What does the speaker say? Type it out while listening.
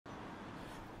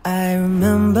I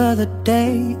remember the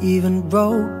day, even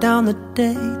wrote down the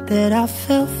day that I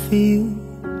fell for you.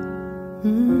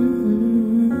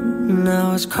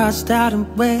 Now it's crossed out in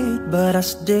red, but I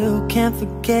still can't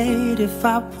forget if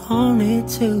I wanted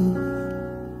to.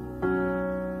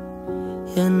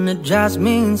 And it drives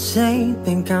me insane,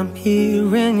 think I'm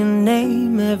hearing your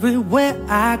name everywhere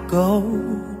I go.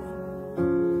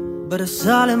 But it's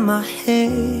all in my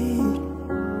head,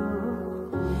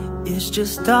 it's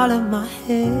just all in my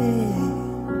head.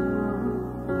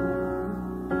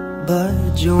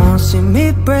 But you won't see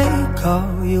me break,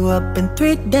 call you up in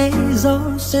 3 days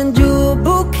or send you a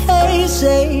bouquet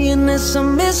saying it's a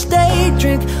mistake.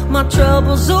 Drink my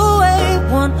troubles away,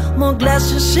 one more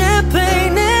glass of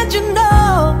champagne. And you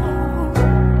know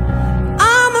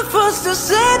I'm the first to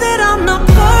say that I'm not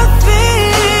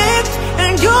perfect,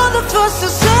 and you're the first to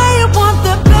say you want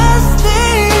the best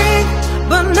thing.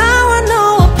 But now I know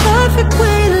a perfect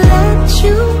way to let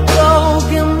you go.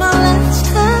 Give my last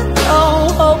hello,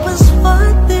 hope it's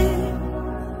worth it.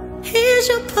 Here's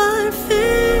your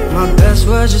perfect. My best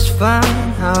was just fine,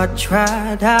 how I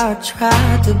tried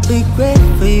to be great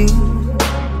for you.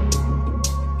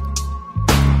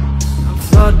 I'm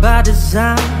flawed by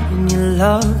design, and you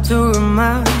love to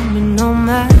remind me no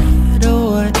matter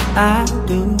what I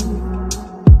do.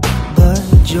 But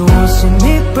you won't see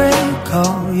me break,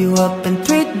 call you up in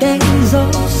 3 days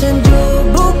or send you a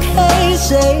bouquet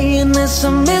saying it's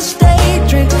a mistake.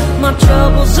 Drink my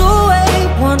troubles away,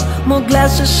 one more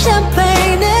glass of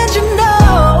champagne. And you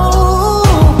know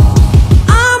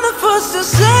I'm the first to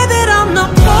say that I'm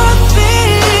not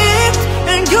perfect,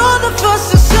 and you're the first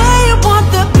to say you want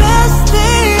the best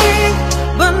thing.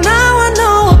 But now I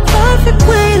know a perfect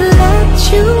way to let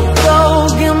you go.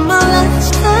 Give my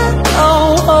last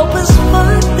hello, hope it's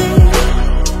worth it.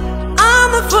 I'm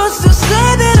the first to say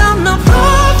that I'm not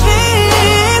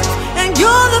perfect, and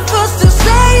you're the first to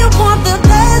say you want the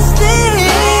best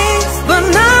things. But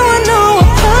now I know a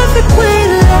perfect way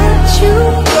to let you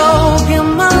go. Give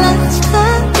my last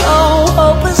hello,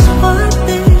 hope it's worth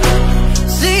it.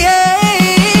 See,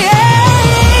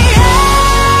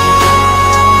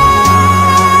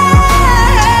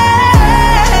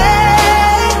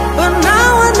 but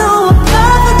now I know a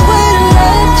perfect way to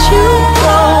let you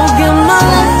go. Give my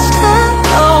last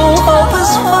hello, hope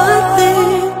it's worth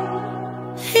it.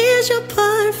 Here's your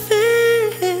perfect.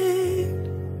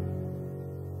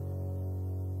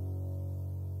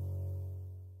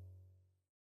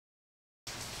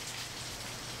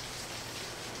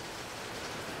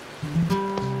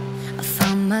 I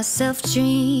found myself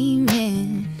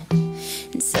dreaming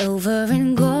in silver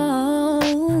and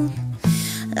gold,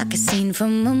 like a scene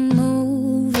from a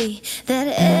movie that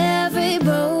every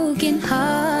broken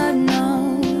heart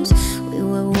knows. We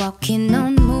were walking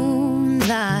on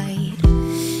moonlight,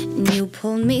 and you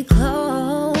pulled me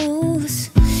close.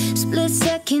 Split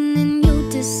second and you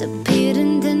disappeared,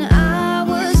 and then I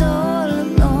was all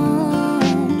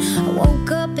alone. I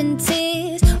woke up in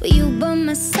tears with you by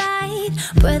my side,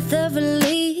 breath of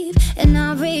relief, and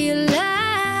I realized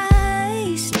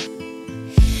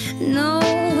no,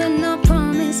 we're not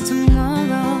promised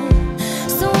tomorrow.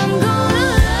 So I'm gonna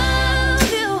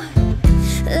love you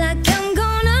like I'm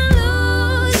gonna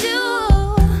lose you.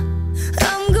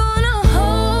 I'm gonna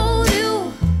hold you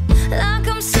like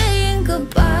I'm saying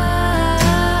goodbye.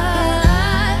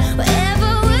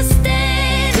 Wherever we're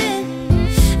standing,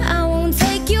 I won't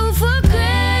take you for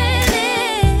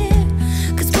granted,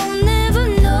 'cause we'll never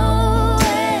know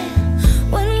it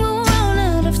when we'll run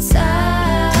out of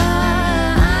time.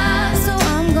 So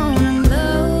I'm gonna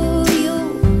love you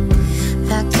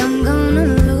like I'm gonna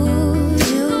lose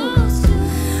you.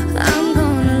 I'm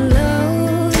gonna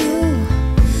love you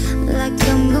like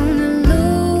I'm gonna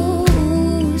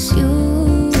lose you.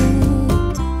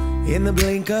 In the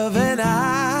blink of an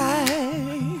eye,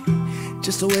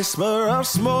 just a whisper of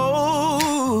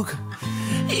smoke,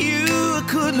 you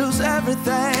could lose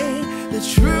everything. The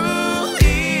truth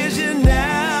is you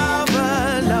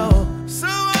never know. So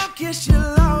I'll kiss you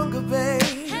longer, babe.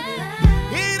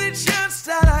 Any chance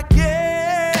that I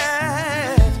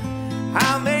get,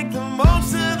 I'll make the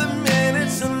most of the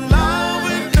minutes alone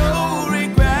with no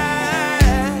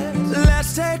regrets.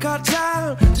 Let's take our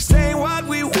time to say what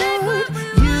we want,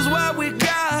 use what we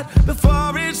got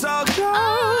before it's all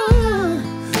gone.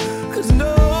 'Cause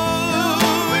no,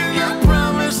 we're not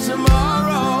promised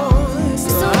tomorrow.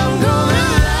 So I'm gonna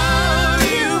love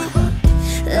you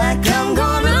like I'm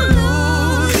gonna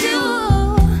lose you.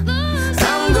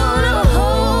 I'm gonna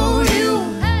hold you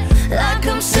like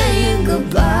I'm saying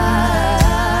goodbye.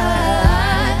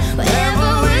 Wherever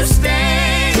we're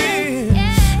standing,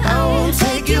 I won't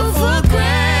take you for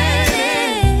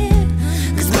granted,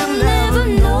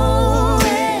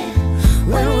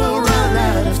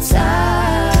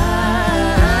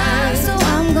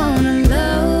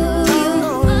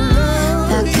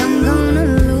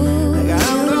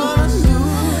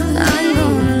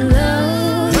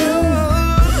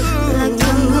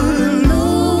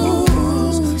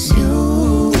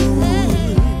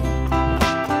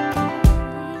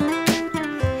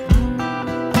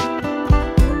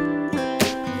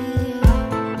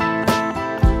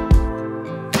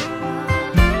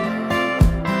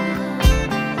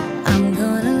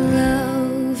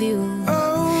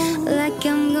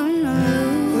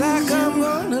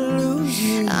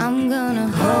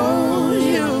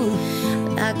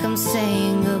 like I'm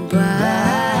saying goodbye.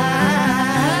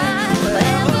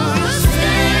 Wherever you're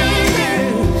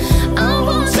standing, I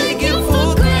won't take you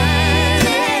for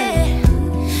granted,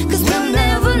 'cause we'll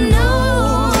never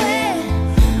know it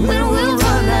when we'll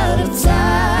run out of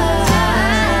time.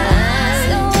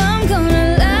 So I'm gonna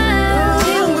love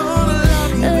you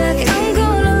like I'm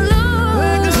gonna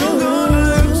lose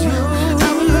you.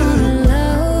 I'm gonna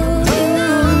love you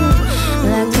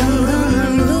like I'm gonna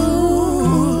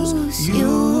lose you.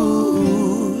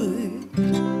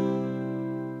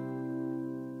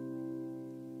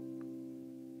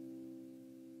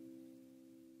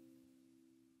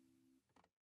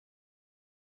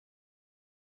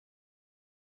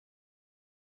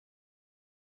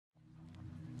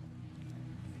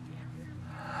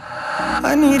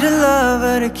 I need a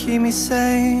lover to keep me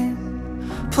sane,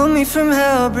 pull me from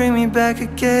hell, bring me back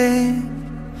again.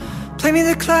 Play me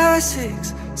the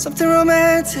classics, something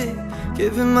romantic,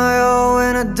 giving my all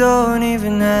when I don't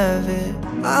even have it.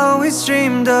 I always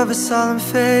dreamed of a solemn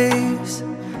face,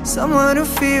 someone who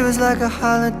feels like a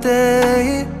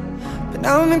holiday. But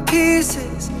now I'm in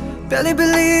pieces, barely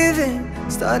believing,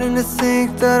 starting to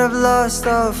think that I've lost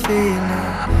all feeling.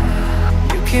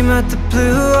 You came out the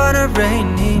blue on a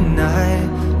rainy night,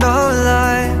 no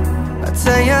lie. I'll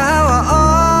tell you how I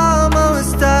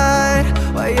almost died,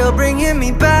 while you're bringing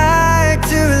me back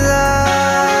to life.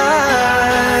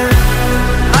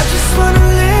 I just wanna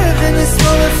live in this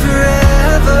moment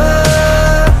forever,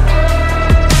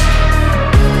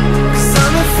 'cause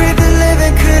I'm afraid that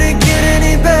living couldn't get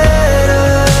any better.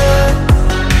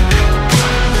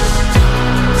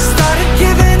 Started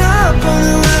giving up on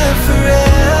the word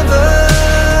forever,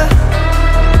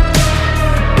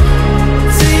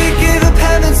 till you gave up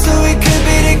heaven so we could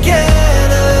be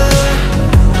together.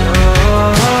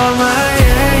 Oh, my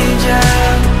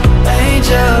angel,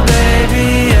 angel, baby,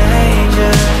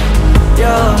 angel.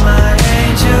 You're my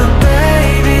angel,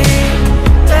 baby,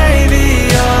 baby,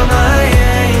 you're my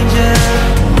angel,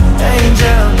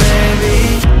 angel, baby.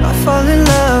 I fall in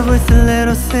love with the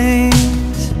little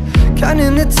things,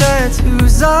 counting the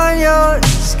tattoos on your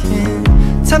skin.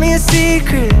 Tell me a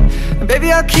secret, and baby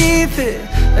I'll keep it,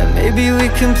 and maybe we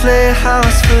can play a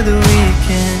house for the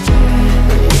weekend.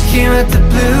 You came at the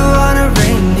blue on a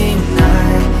rainy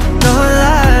night, no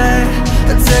lie.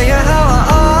 I'll tell you how I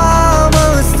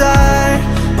almost died,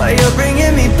 while you're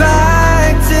bringing me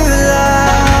back to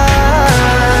life.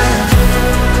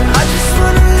 I just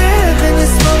wanna live in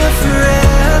this moment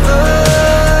forever,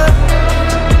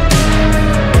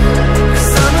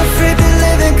 'cause I'm afraid that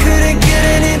living couldn't get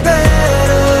any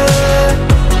better.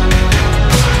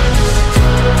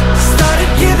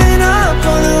 Started giving up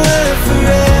on the word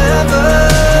forever,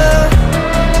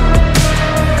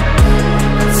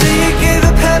 till you gave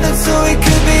up heaven so we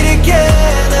could be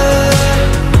together.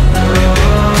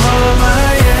 Oh,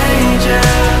 my angel,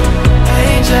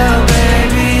 angel,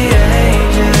 baby,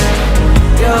 angel.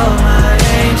 You're my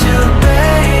angel,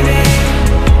 baby,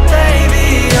 baby,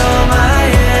 you're my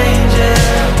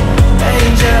angel,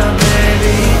 angel,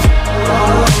 baby.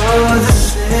 Oh, the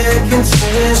second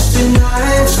twisted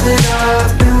nights that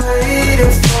I've been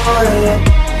waiting for you,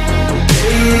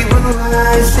 they were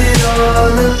worth it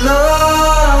all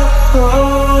alone,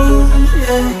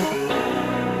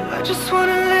 yeah. I just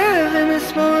wanna live in this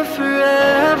moment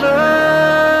forever,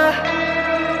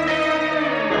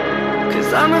 'cause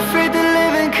I'm afraid that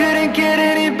living couldn't get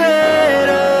any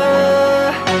better.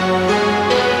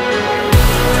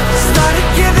 Started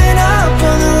giving up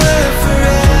on the word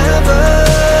forever,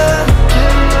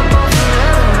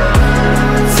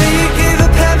 till you gave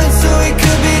up heaven so we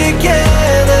could be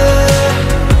together.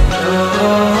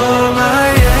 Oh, my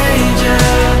angel,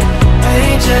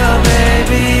 angel,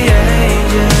 baby,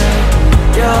 angel.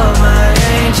 You're my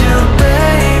angel,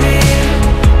 baby,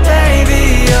 baby,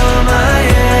 you're my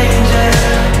angel,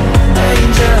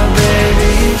 angel,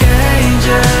 baby,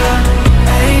 angel,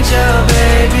 angel,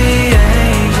 baby,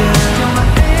 angel.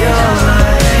 You're my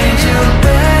angel,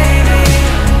 baby,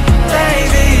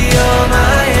 baby, you're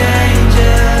my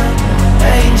angel,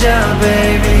 angel,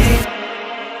 baby.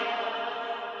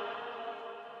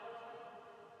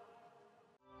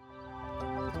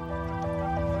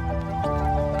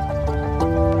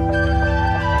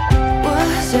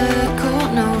 Was a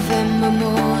cold November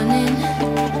morning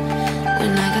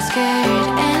when I got scared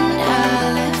and I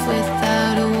left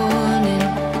without a warning.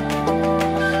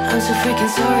 I'm so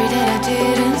freaking sorry that I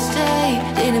didn't stay.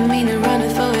 Didn't mean to run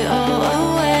and throw it all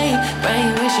away. Brain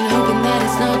wishing, hoping that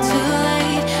it's not too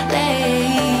late,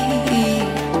 late.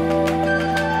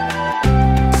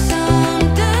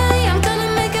 Someday I'm gonna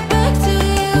make it back to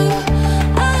you.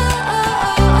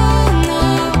 Oh, no,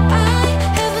 I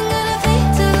haven't got a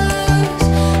fate to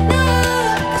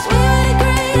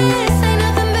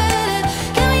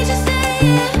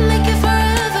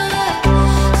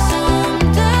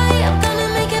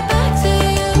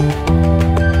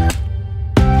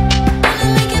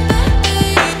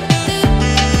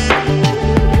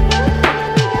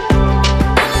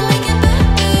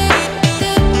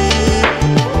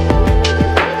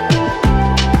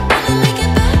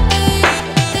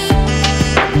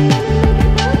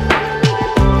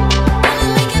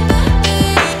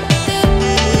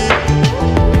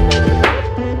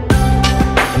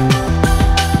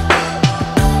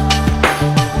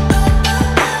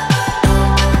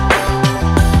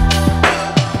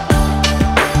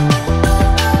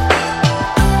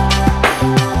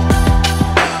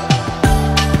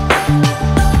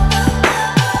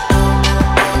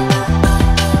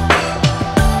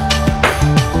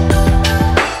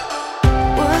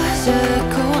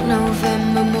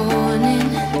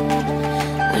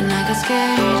when I got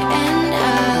scared and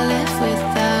I left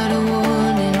without a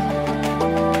warning.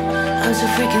 I'm so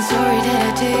freaking sorry that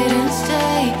I didn't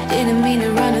stay. Didn't mean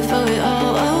to run and throw it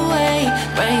all away.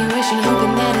 Praying, wishing,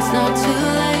 hoping that it's not too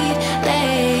late.